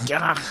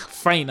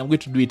 fine, I'm going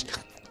to do it.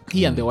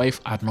 He and the wife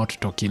are not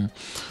talking.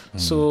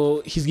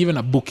 So he's given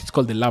a book. It's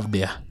called The Love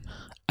Dare.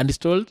 And he's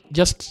told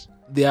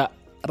there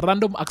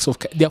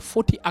are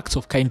 40 acts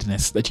of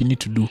kindness that you need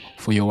to do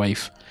for your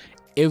wife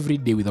every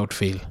day without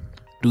fail.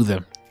 Do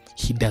them.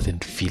 He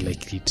doesn't feel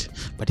like it.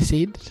 But he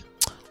said,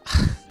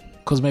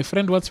 because my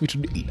friend wants me to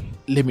do,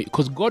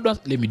 because God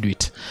wants, let me do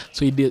it.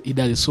 So he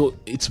does it. So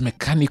it's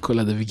mechanical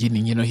at the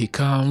beginning. He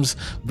comes,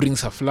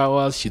 brings her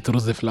flowers, she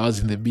throws the flowers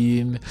in the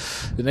bin.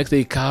 The next day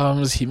he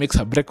comes, he makes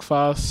her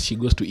breakfast, she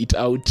goes to eat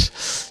out.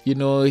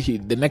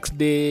 The next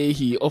day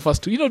he offers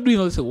to, doing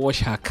all this,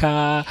 wash her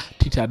car,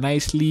 treat her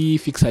nicely,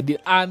 fix her deal.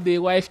 And the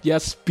wife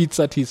just spits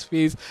at his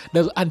face.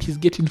 And he's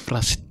getting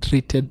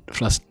frustrated.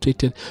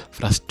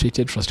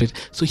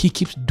 So he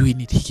keeps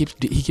doing it. He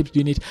keeps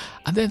doing it.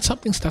 And then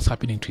something starts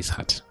happening to his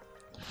heart.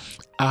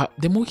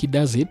 The more he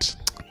does it,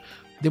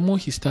 the more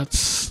he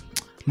starts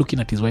looking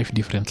at his wife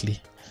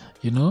differently,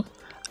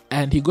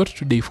 and he got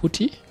to day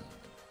 40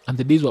 and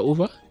the days were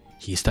over.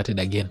 He started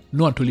again.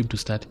 No one told him to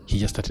start. He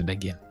just started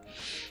again.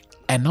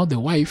 And now the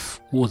wife,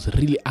 who was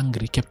really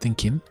angry, kept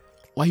thinking,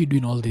 why are you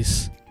doing all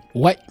this?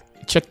 Why?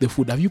 Check the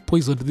food. Have you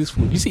poisoned this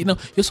food? You see, now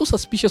you're so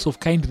suspicious of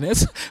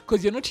kindness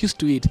because you're not used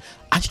to it.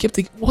 And she kept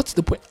thinking, what's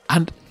the point?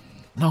 And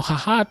now her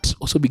heart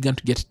also began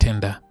to get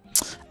tender.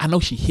 And now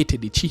she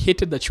hated it. She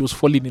hated that she was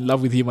falling in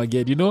love with him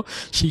again.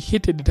 She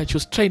hated it that she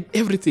was trying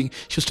everything.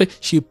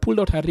 She pulled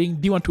out her ring,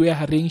 didn't want to wear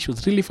her ring. She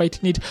was really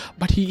fighting it.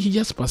 But he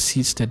just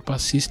persisted.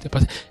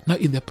 Now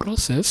in the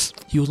process,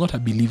 he was not a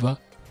believer.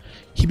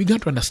 He began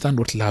to understand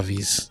what love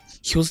is.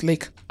 He was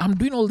like, I'm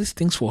doing all these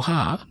things for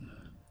her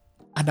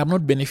and I'm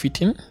not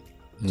benefiting.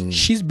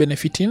 She's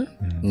benefiting.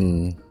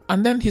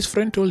 And then his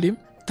friend told him,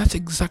 that's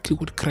exactly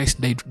what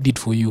Christ did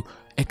for you.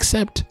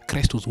 Except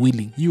Christ was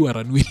willing. You are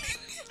unwilling.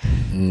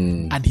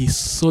 And he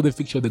saw the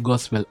picture of the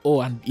gospel.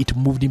 And it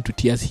moved him to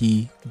tears.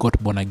 He got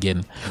born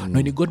again. Now,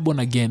 when he got born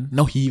again,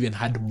 now he even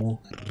had more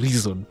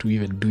reason to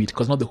even do it,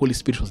 because now the Holy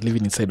Spirit was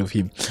living inside of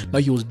him. Now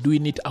he was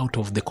doing it out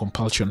of the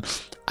compulsion.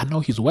 And now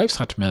his wife's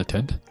heart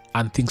melted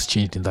and things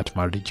changed in that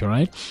marriage. All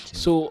right.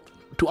 So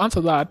to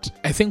answer that,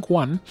 I think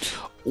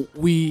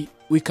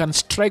we can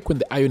strike when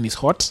the iron is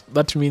hot.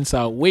 That means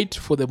wait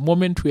for the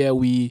moment where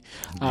we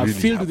are really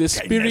filled with the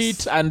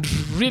Spirit and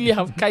really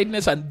have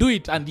kindness and do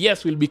it. And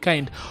yes, we'll be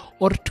kind.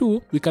 Or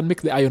 2, we can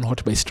make the iron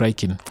hot by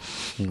striking.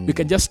 We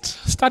can just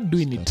start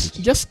doing it.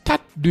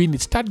 Start doing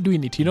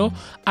it,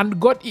 And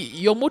God,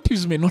 your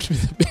motives may not be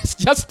the best.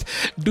 Just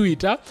do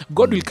it.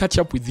 God will catch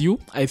up with you,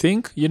 I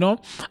think,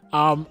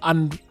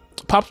 and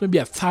perhaps maybe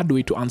a third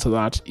way to answer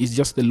that is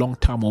just the long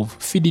term of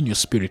feeding your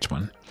spirit,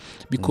 man.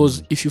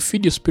 Because if you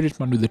feed your spirit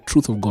man with the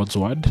truth of God's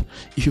word,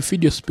 if you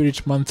feed your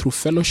spirit man through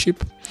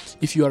fellowship,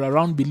 if you are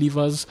around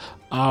believers,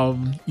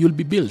 you'll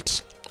be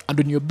built. And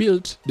when you're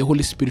built, the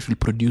Holy Spirit will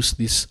produce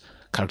this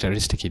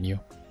characteristic in you.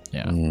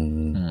 Yeah.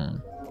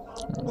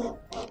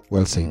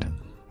 Well said.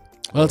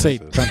 Well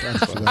said.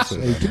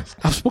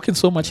 I've spoken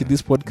so much in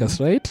this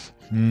podcast, right?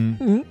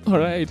 All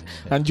right.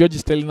 And George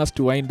is telling us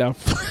to wind up.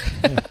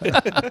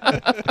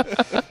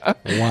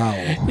 Wow.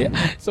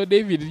 Yeah. So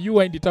David, you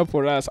wind it up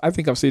for us. I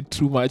think I've said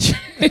too much.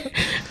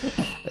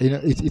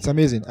 It's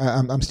amazing.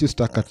 I'm still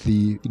stuck at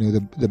the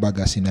the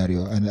burger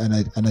scenario,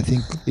 and I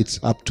think it's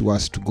up to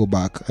us to go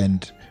back,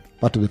 and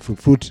part of the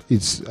fruit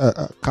is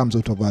comes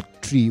out of a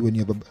tree when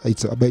you have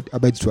it's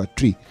abides to a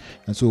tree,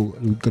 and so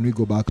can we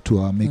go back to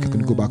our maker?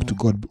 Can we go back to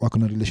God, work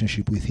on a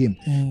relationship with Him,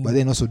 but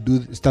then also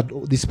start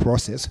this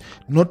process,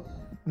 not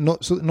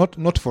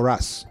not for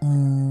us,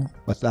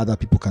 but that other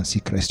people can see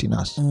Christ in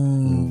us.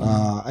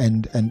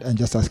 And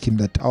just ask him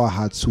that our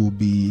hearts will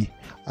be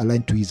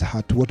aligned to his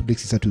heart. What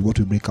breaks his heart is what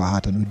will break our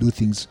heart, and we do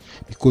things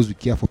because we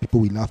care for people,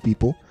 we love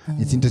people.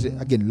 It's interesting.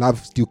 Again,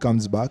 love still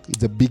comes back.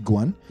 It's a big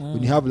one.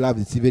 When you have love,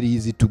 it's very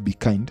easy to be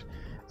kind.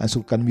 And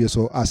so can we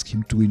also ask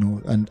him to,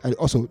 and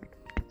also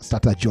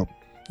start a job.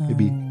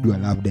 Maybe do a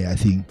love day, I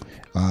think,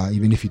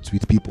 even if it's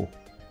with people.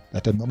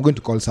 That I'm going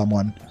to call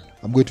someone,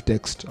 I'm going to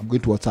text, I'm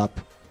going to WhatsApp,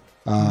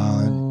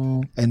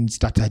 and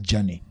start a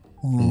journey.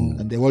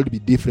 And the world would be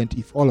different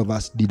if all of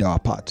us did our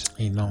part.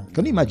 Can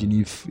you imagine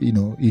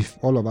if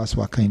all of us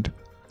were kind?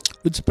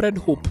 Would spread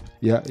hope.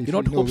 Yeah. You know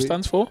what hope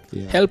stands for?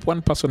 Yeah. Help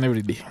one person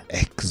every day.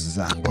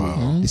 Exactly.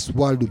 Wow. This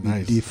world would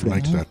be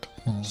different. Like that.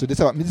 So this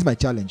is my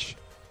challenge.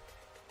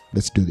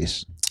 Let's do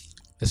this.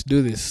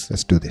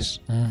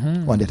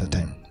 One day at a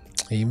time.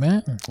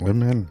 Amen.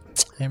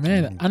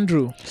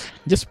 Andrew,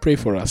 just pray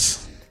for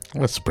us.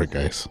 Let's pray,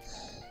 guys.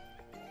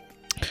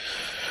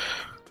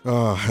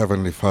 Oh,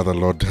 Heavenly Father,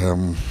 Lord,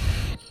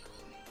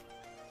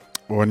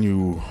 when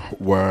you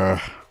were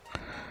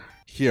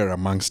here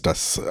amongst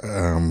us,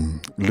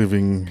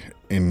 living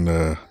in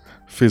the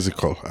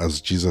physical as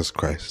Jesus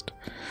Christ,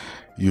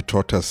 you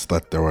taught us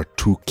that there were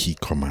two key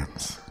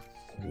commands.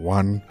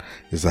 One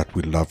is that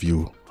we love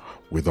you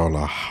with all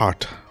our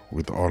heart,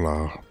 with all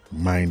our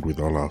mind, with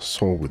all our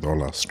soul, with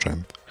all our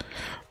strength.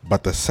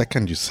 But the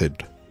second you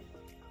said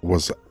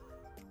was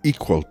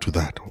equal to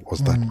that,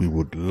 was that we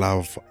would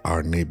love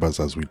our neighbors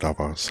as we love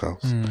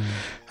ourselves.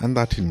 And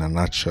that in a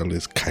nutshell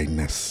is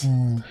kindness.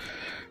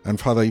 And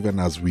Father, even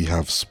as we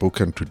have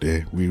spoken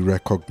today, we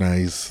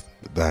recognize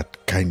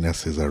that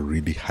kindness is a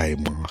really high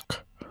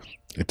mark.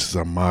 It is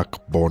a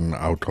mark born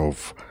out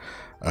of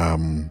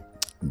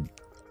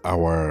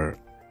our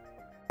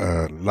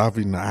love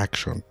in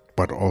action,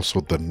 but also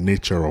the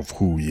nature of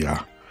who we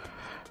are.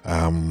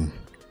 And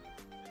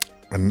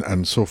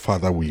so,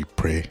 Father, we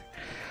pray,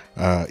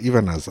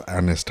 even as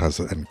Ernest has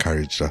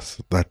encouraged us,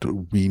 that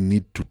we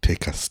need to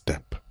take a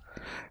step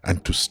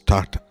and to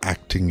start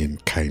acting in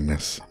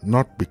kindness,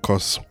 not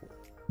because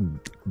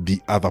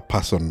the other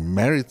person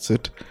merits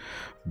it,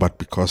 but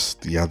because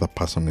the other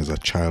person is a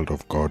child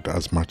of God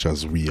as much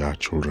as we are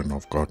children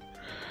of God.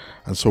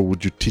 And so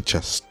would you teach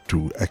us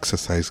to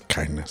exercise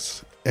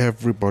kindness?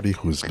 Everybody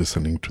who is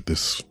listening to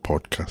this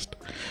podcast,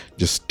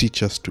 just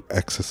teach us to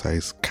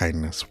exercise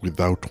kindness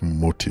without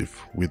motive,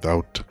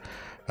 without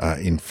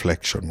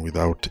inflection,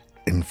 without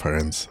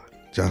inference.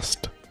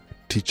 Just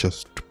teach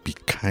us to be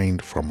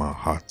kind from our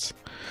hearts,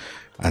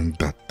 and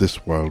that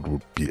this world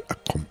would be a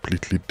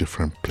completely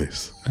different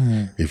place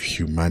if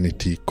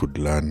humanity could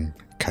learn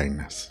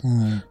kindness.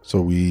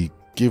 So we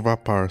give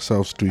up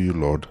ourselves to you,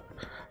 Lord.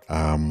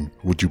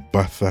 Would you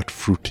birth that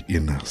fruit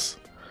in us,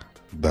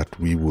 that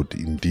we would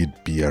indeed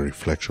be a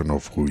reflection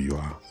of who you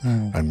are.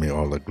 And may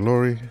all the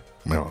glory,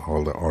 may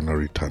all the honor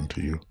return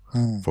to you.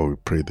 For we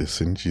pray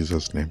this in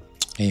Jesus' name.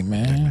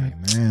 Amen.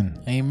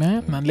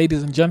 And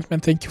ladies and gentlemen,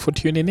 thank you for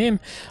tuning in.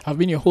 I've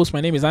been your host.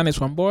 My name is Ernest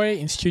Wamboye.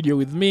 In studio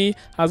with me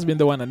has been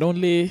the one and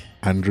only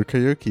Andrew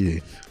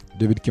Kariuki.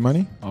 David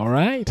Kimani. All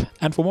right.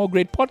 And for more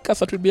great podcasts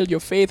that will build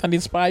your faith and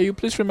inspire you,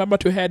 please remember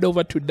to head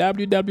over to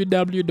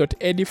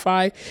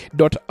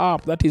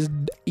www.edify.app. That is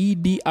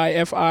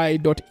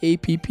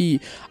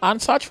edifi.app.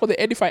 And search for the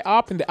Edify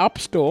app in the App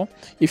Store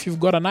if you've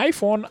got an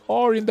iPhone,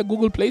 or in the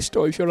Google Play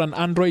Store if you're an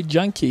Android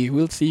junkie.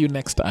 We'll see you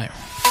next time.